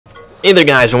Hey there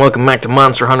guys, and welcome back to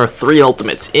Monster Hunter 3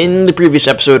 Ultimate. In the previous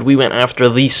episode we went after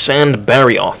the Sand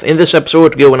Barioth. In this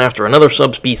episode we're going after another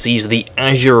subspecies, the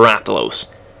Azure Rathalos.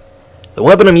 The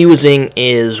weapon I'm using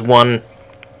is one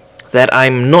that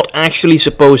I'm not actually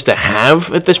supposed to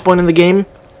have at this point in the game.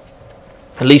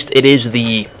 At least it is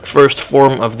the first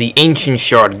form of the Ancient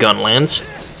Shard gun lance.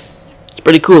 It's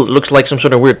pretty cool. It looks like some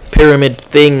sort of weird pyramid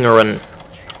thing or an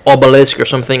obelisk or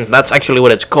something. That's actually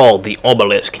what it's called, the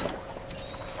obelisk.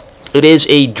 It is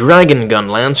a dragon gun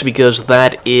lance because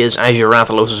that is Azure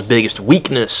Rathalos' biggest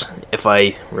weakness, if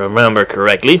I remember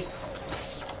correctly.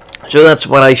 So that's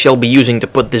what I shall be using to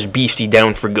put this beastie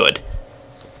down for good.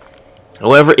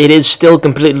 However, it is still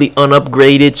completely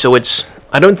unupgraded, so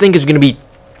I don't think it's going to be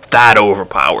that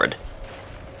overpowered.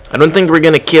 I don't think we're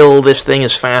going to kill this thing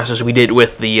as fast as we did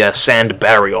with the Sand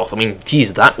Barioth. I mean,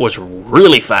 geez, that was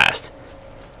really fast.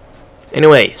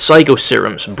 Anyway, Psycho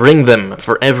Serums, bring them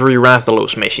for every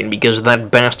Rathalos mission, because that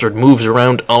bastard moves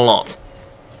around a lot.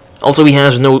 Also, he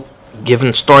has no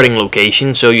given starting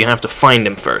location, so you have to find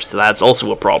him first. That's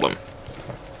also a problem.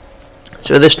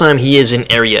 So this time he is in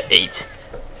Area 8.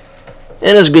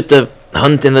 And it's good to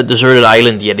hunt in the deserted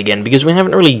island yet again, because we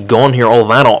haven't really gone here all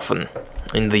that often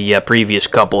in the previous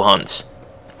couple hunts.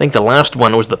 I think the last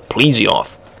one was the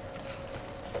Plesioth.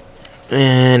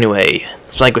 Anyway,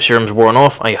 Psycho Serum's worn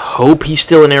off. I hope he's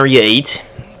still in Area 8.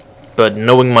 But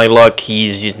knowing my luck,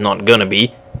 he's just not gonna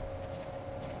be.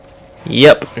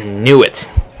 Yep, knew it.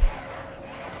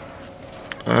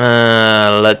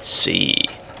 Let's see.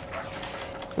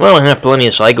 Well, I have plenty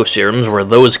of Psycho Serums where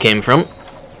those came from.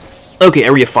 Okay,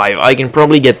 Area 5. I can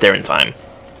probably get there in time.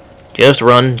 Just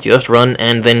run,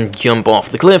 and then jump off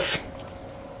the cliff.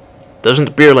 Doesn't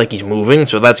appear like he's moving,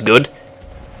 so that's good.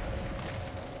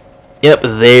 Yep,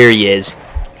 there he is.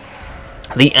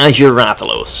 The Azure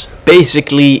Rathalos.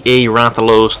 Basically a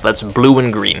Rathalos that's blue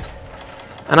and green.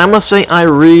 And I must say, I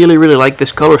really like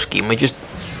this color scheme. It just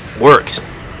works.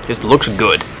 It just looks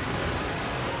good.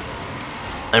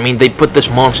 I mean, they put this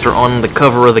monster on the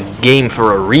cover of the game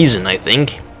for a reason, I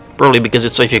think. Probably because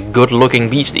it's such a good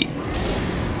looking beastie.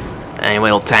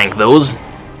 Anyway, I'll tank those.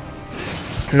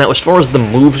 Now, as far as the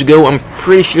moves go, I'm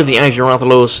pretty sure the Azure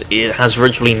Rathalos has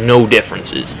virtually no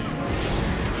differences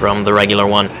from the regular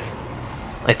one.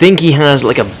 I think he has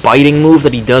like a biting move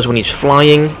that he does when he's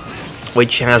flying,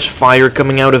 which has fire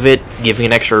coming out of it, giving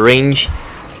it extra range.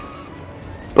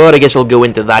 But I guess I'll go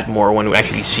into that more when we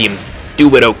actually see him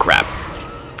do it. Oh crap.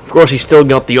 Of course, he's still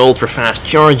got the ultra fast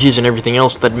charges and everything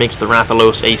else that makes the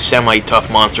Rathalos a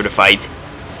semi-tough monster to fight.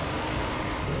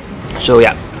 So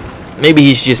yeah, maybe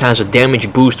he just has a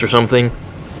damage boost or something.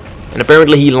 And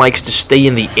apparently he likes to stay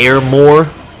in the air more,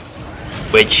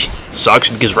 which sucks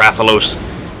because Rathalos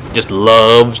just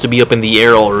loves to be up in the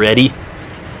air already.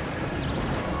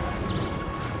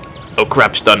 Oh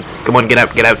crap, stun. Come on, get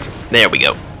out, get out. There we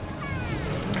go.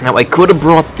 Now I could have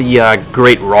brought the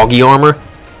Great Roggy armor,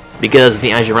 because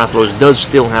the Azure Rathalos does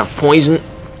still have poison,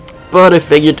 but I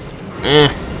figured,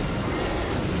 The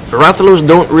Rathalos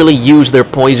don't really use their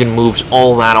poison moves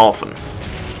all that often.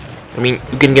 I mean,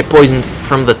 you can get poisoned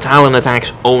from the Talon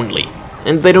attacks only,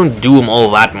 and they don't do them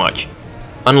all that much.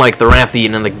 Unlike the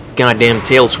Rathian and the goddamn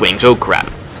tail swings. Oh crap.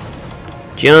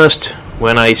 Just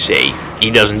when I say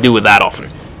he doesn't do it that often.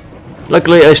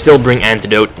 Luckily I still bring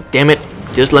Antidote. Damn it,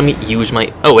 just let me use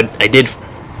my... Oh, I did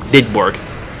work.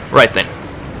 Right then.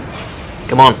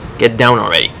 Come on, get down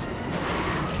already.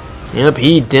 Yep,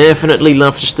 he definitely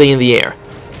loves to stay in the air.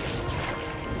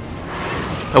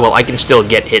 Oh well, I can still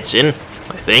get hits in,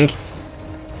 I think.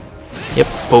 Yep,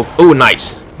 poke. Oh,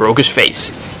 nice. Broke his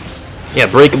face. Yeah,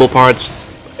 breakable parts.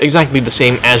 Exactly the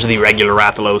same as the regular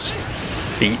Rathalos.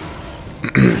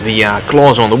 The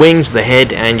claws on the wings, the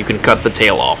head, and you can cut the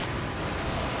tail off.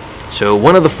 So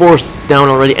one of the four's down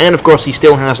already, and of course he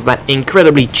still has that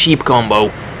incredibly cheap combo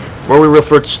where we will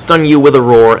first stun you with a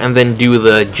roar and then do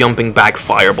the jumping back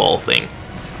fireball thing.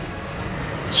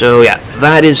 So yeah,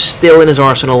 that is still in his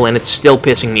arsenal and it's still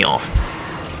pissing me off.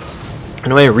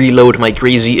 Anyway, reload my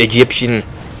crazy Egyptian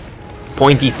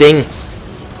pointy thing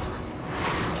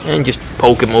and just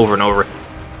poke him over and over.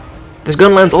 This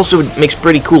gun lance also makes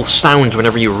pretty cool sounds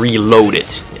whenever you reload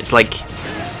it. It's like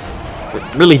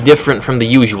really different from the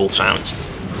usual sounds.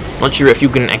 Not sure if you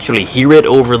can actually hear it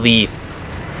over the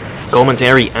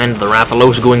commentary and the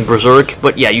Rathalos going berserk,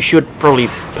 but yeah, you should probably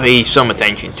pay some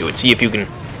attention to it, see if you can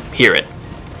hear it.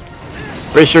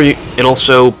 Pretty sure it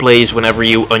also plays whenever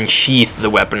you unsheath the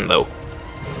weapon though,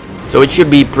 so it should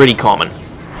be pretty common.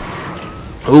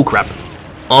 Oh crap,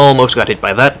 almost got hit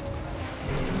by that.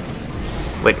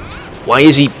 Wait, why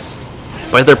is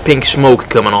there pink smoke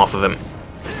coming off of him?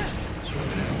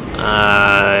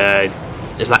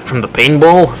 Is that from the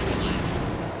paintball?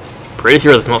 Pretty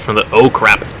sure that's not from the... Oh,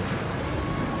 crap.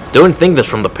 Don't think that's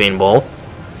from the paintball.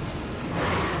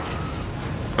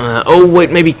 Oh,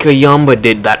 wait, maybe Kayamba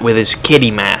did that with his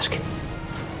kitty mask.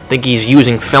 I think he's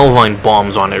using Felvine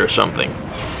bombs on it or something.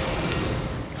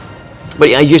 But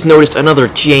yeah, I just noticed another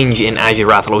change in Azure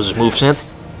Rathalos' moveset.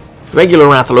 Regular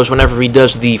Rathalos, whenever he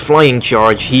does the flying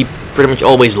charge, he pretty much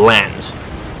always lands.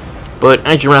 But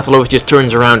Azure Rathalos just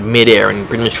turns around mid-air and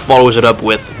pretty much follows it up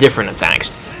with different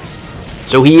attacks.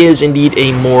 So he is indeed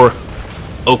a more,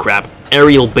 oh crap,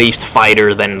 aerial-based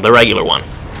fighter than the regular one.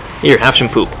 Here, have some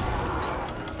poop.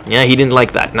 Yeah, he didn't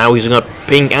like that. Now he's got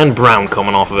pink and brown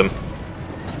coming off of him.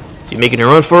 Is he making a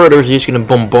run for it, or is he just going to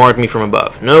bombard me from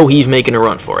above? No, he's making a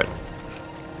run for it.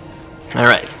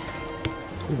 Alright.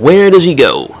 Where does he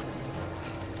go?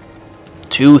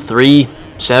 2, 3,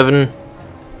 7,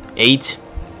 8.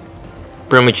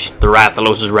 Pretty much the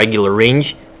Rathalos' regular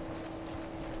range.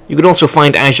 You could also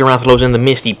find Azure Rathalos in the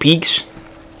Misty Peaks.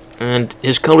 And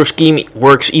his color scheme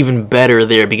works even better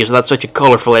there, because that's such a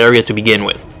colorful area to begin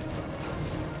with.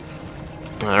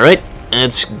 Alright,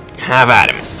 let's have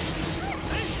at him.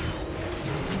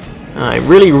 I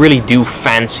really do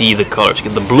fancy the colors.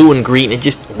 The blue and green, it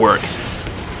just works.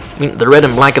 I mean, the red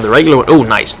and black of the regular one. Oh,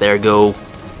 nice. There goes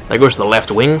the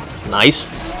left wing. Nice.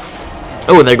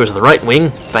 Oh, and there goes the right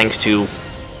wing. Thanks to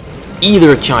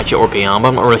either Chacha or Kayamba.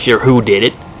 I'm not really sure who did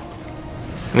it.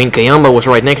 I mean, Kayamba was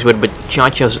right next to it, but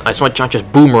I saw Chacha's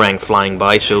boomerang flying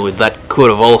by, so that could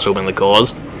have also been the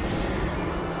cause.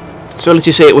 So let's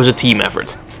just say it was a team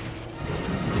effort.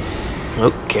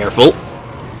 Oh, careful.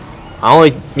 All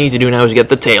I need to do now is get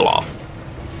the tail off.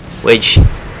 Which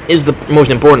is the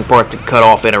most important part to cut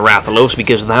off in a Rathalos,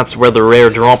 because that's where the rare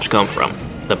drops come from.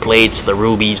 The plates, the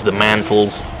rubies, the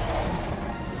mantles.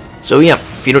 So yeah,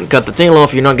 if you don't cut the tail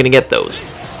off, you're not going to get those.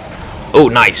 Oh,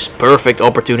 nice. Perfect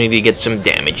opportunity to get some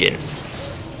damage in.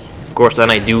 Of course,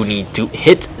 then I do need to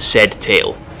hit said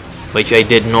tail, which I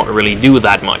did not really do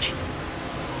that much.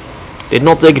 Did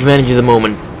not take advantage of the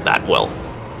moment that well.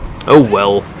 Oh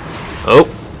well. Oh,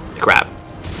 crap.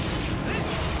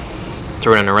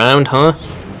 Turning around, huh?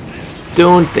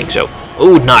 Don't think so.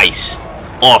 Oh, nice.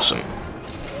 Awesome.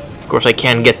 Of course, I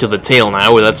can't get to the tail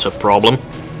now, that's a problem.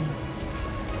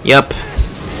 Yep.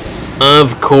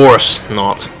 Of course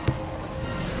not.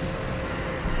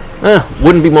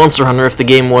 Wouldn't be Monster Hunter if the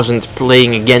game wasn't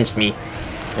playing against me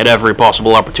at every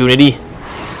possible opportunity.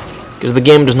 Because the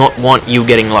game does not want you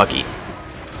getting lucky.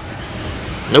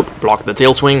 Nope, block the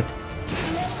tail swing.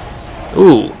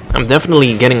 Ooh, I'm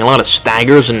definitely getting a lot of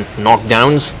staggers and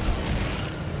knockdowns.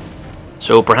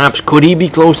 So perhaps could he be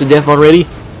close to death already?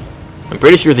 I'm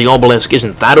pretty sure the obelisk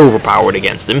isn't that overpowered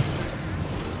against him.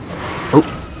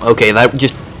 Oh, okay, that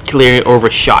just clearly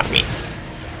overshot me.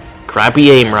 Crappy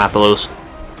aim, Rathalos.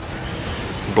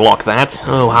 Block that.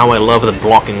 Oh, how I love the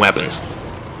blocking weapons.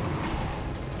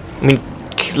 I mean,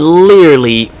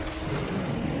 clearly...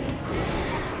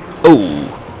 Oh.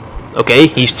 Okay,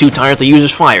 he's too tired to use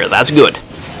his fire. That's good.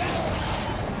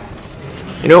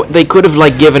 You know, they could have,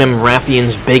 like, given him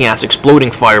Rathian's big-ass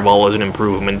exploding fireball as an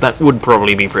improvement. That would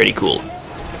probably be pretty cool.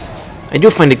 I do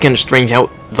find it kind of strange how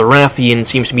the Rathian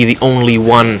seems to be the only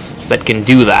one that can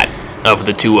do that, of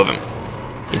the two of them.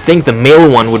 You'd think the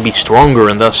male one would be stronger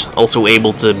and thus also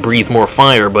able to breathe more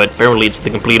fire, but apparently it's the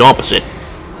complete opposite.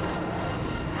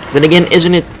 Then again,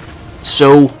 isn't it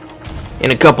so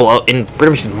in pretty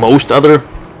much most other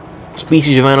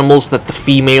species of animals that the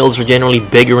females are generally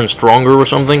bigger and stronger or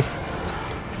something?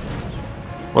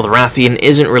 Well, the Rathian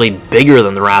isn't really bigger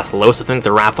than the Rathalos. I think the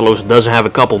Rathalos does have a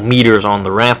couple meters on the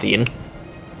Rathian.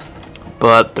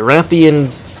 But the Rathian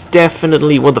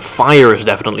definitely, well, the fire is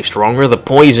definitely stronger. The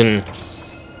poison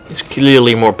is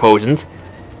clearly more potent.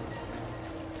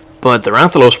 But the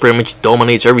Rathalos pretty much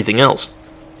dominates everything else.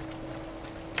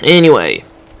 Anyway,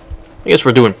 I guess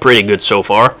we're doing pretty good so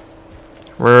far.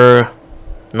 We're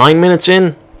 9 minutes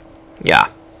in? Yeah.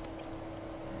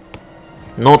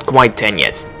 Not quite 10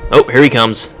 yet. Oh, here he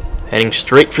comes. Heading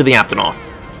straight for the Aptonoth.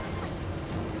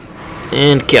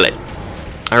 And kill it.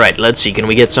 Alright, let's see. Can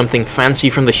we get something fancy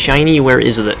from the shiny? Where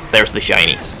is it? There's the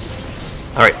shiny.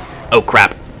 Alright. Oh,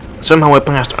 crap. Somehow I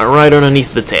passed right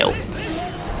underneath the tail.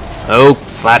 Oh,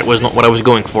 that was not what I was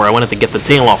going for. I wanted to get the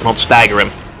tail off, not stagger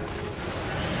him.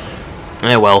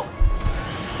 Eh, well.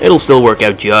 It'll still work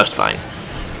out just fine.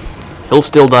 He'll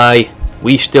still die.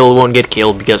 We still won't get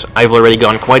killed because I've already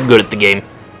gone quite good at the game.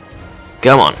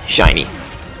 Come on, shiny.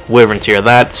 Wyvern tier,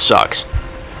 that sucks.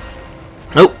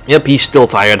 Oh, yep, he's still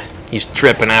tired. He's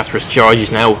tripping after his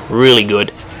charges now. Really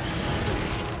good.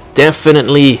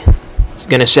 Definitely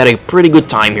gonna set a pretty good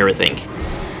time here, I think.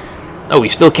 Oh, he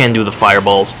still can't do the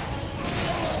fireballs.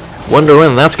 Wonder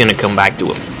when that's gonna come back to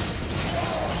him.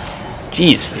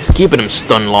 Jeez, he's keeping him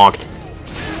stun-locked.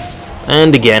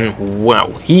 And again, wow,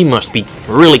 he must be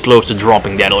really close to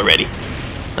dropping dead already.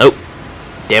 Oh,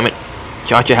 damn it.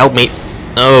 Cha-Cha, help me.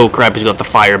 Oh crap, he's got the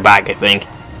fire back, I think.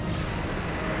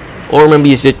 Or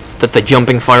maybe is it that the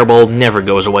jumping fireball never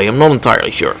goes away? I'm not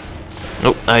entirely sure.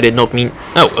 Nope, I did not mean...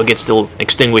 Oh, I can still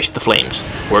extinguish the flames.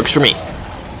 Works for me.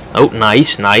 Oh,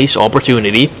 nice, nice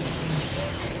opportunity.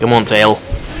 Come on, tail.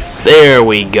 There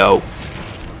we go.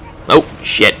 Oh,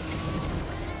 shit.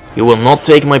 You will not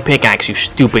take my pickaxe, you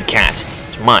stupid cat.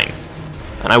 It's mine.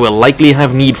 And I will likely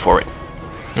have need for it.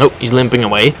 Oh, he's limping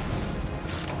away.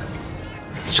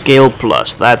 Scale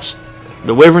plus, that's...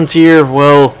 The Wyvern tier,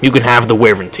 well, you can have the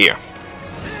Wyvern tier.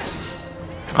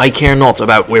 I care not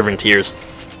about Wyvern tiers.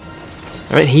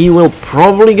 Alright, he will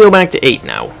probably go back to 8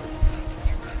 now.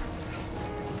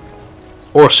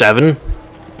 Or 7.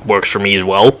 Works for me as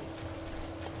well.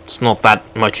 It's not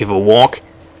that much of a walk.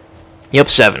 Yep,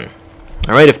 7.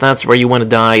 Alright, if that's where you want to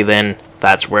die, then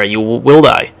that's where you will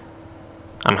die.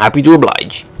 I'm happy to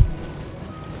oblige.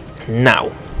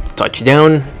 Now,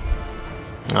 touchdown.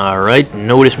 Alright,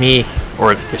 notice me,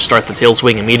 or start the tail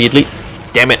swing immediately.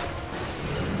 Damn it.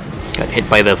 Got hit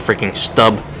by the freaking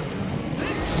stub.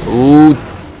 Ooh,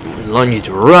 lunged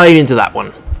right into that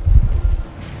one.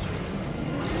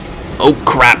 Oh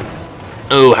crap.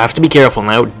 Oh, have to be careful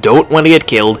now. Don't want to get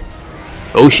killed.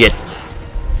 Oh shit.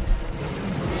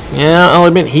 Yeah, I'll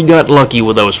admit, he got lucky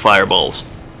with those fireballs.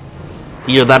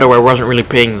 Either that or I wasn't really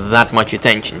paying that much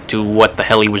attention to what the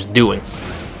hell he was doing.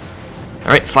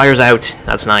 Alright, fire's out.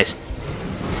 That's nice.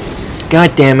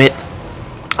 God damn it.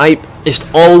 I just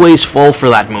always fall for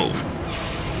that move.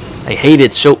 I hate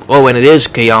it so... Oh, and it is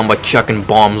Kayamba chucking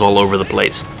bombs all over the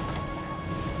place.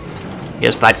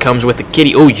 Guess that comes with the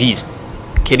kitty... Oh, jeez.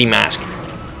 Kitty mask.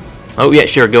 Oh, yeah,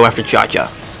 sure, go after Cha-Cha.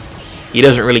 He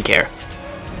doesn't really care.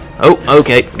 Oh,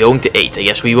 okay, going to 8. I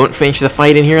guess we won't finish the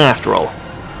fight in here after all.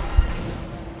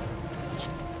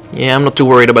 Yeah, I'm not too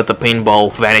worried about the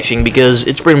paintball vanishing because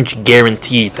it's pretty much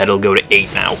guaranteed that it'll go to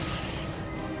 8 now.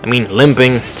 I mean,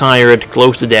 limping, tired,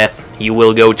 close to death, you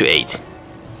will go to 8.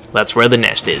 That's where the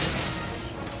nest is.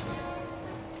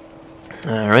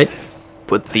 Alright,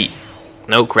 put the...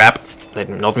 No, crap. I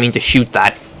did not mean to shoot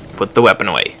that. Put the weapon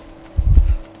away.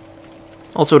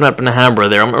 Also, not Penhabra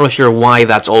there. I'm not really sure why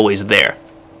that's always there.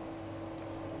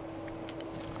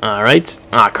 Alright.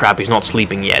 Ah, crap, he's not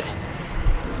sleeping yet.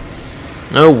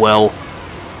 Oh well.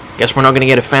 Guess we're not gonna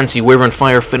get a fancy Wyvern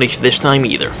Fire finish this time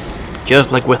either.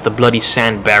 Just like with the bloody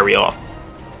sand bury-off.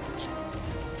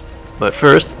 But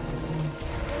first...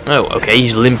 Oh, okay,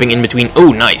 he's limping in between...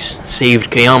 Oh, nice.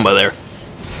 Saved Kayamba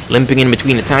there. Limping in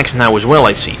between attacks now as well,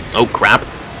 I see. Oh, crap.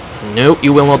 No,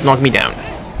 you will not knock me down.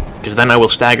 Because then I will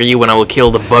stagger you and I will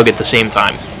kill the bug at the same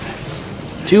time.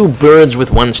 2 birds with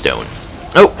 1 stone.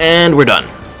 Oh, and we're done.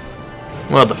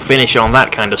 Well, the finish on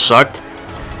that kind of sucked.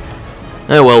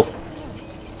 Oh well.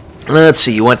 Let's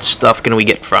see, what stuff can we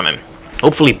get from him?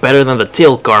 Hopefully better than the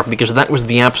tail carve, because that was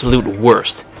the absolute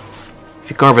worst. If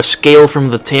you carve a scale from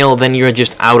the tail, then you're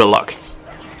just out of luck.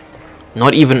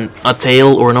 Not even a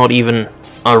tail, or not even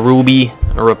a ruby,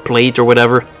 or a plate, or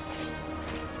whatever.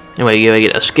 Anyway, you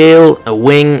get a scale, a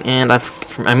wing, and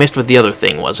I missed what the other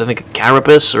thing was. I think a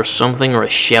carapace, or something, or a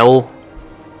shell.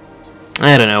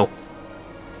 I don't know.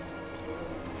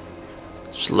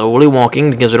 Slowly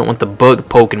walking, because I don't want the bug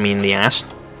poking me in the ass.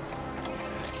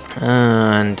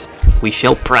 And we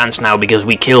shall prance now, because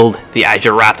we killed the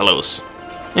Azure Rathalos.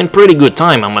 In pretty good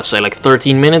time, I must say, like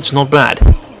 13 minutes, not bad.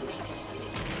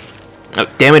 Oh,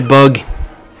 damn it, bug.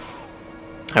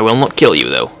 I will not kill you,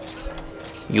 though.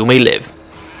 You may live.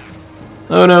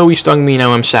 Oh no, he stung me,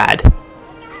 now I'm sad.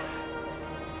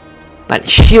 That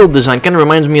shield design kind of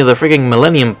reminds me of the freaking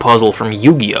Millennium Puzzle from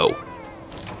Yu-Gi-Oh!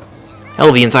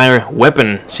 Hell, the entire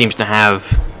weapon seems to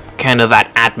have kind of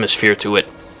that atmosphere to it.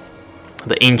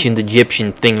 The ancient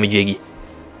Egyptian thingamajiggy.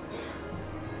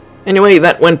 Anyway,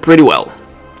 that went pretty well.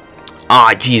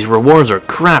 Ah, geez, rewards are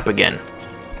crap again.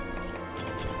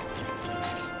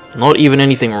 Not even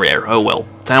anything rare. Oh well.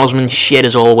 Talisman shit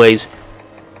as always.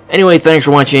 Anyway, thanks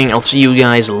for watching. I'll see you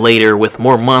guys later with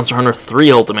more Monster Hunter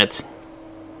 3 Ultimate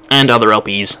and other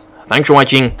LPs. Thanks for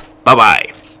watching.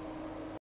 Bye-bye.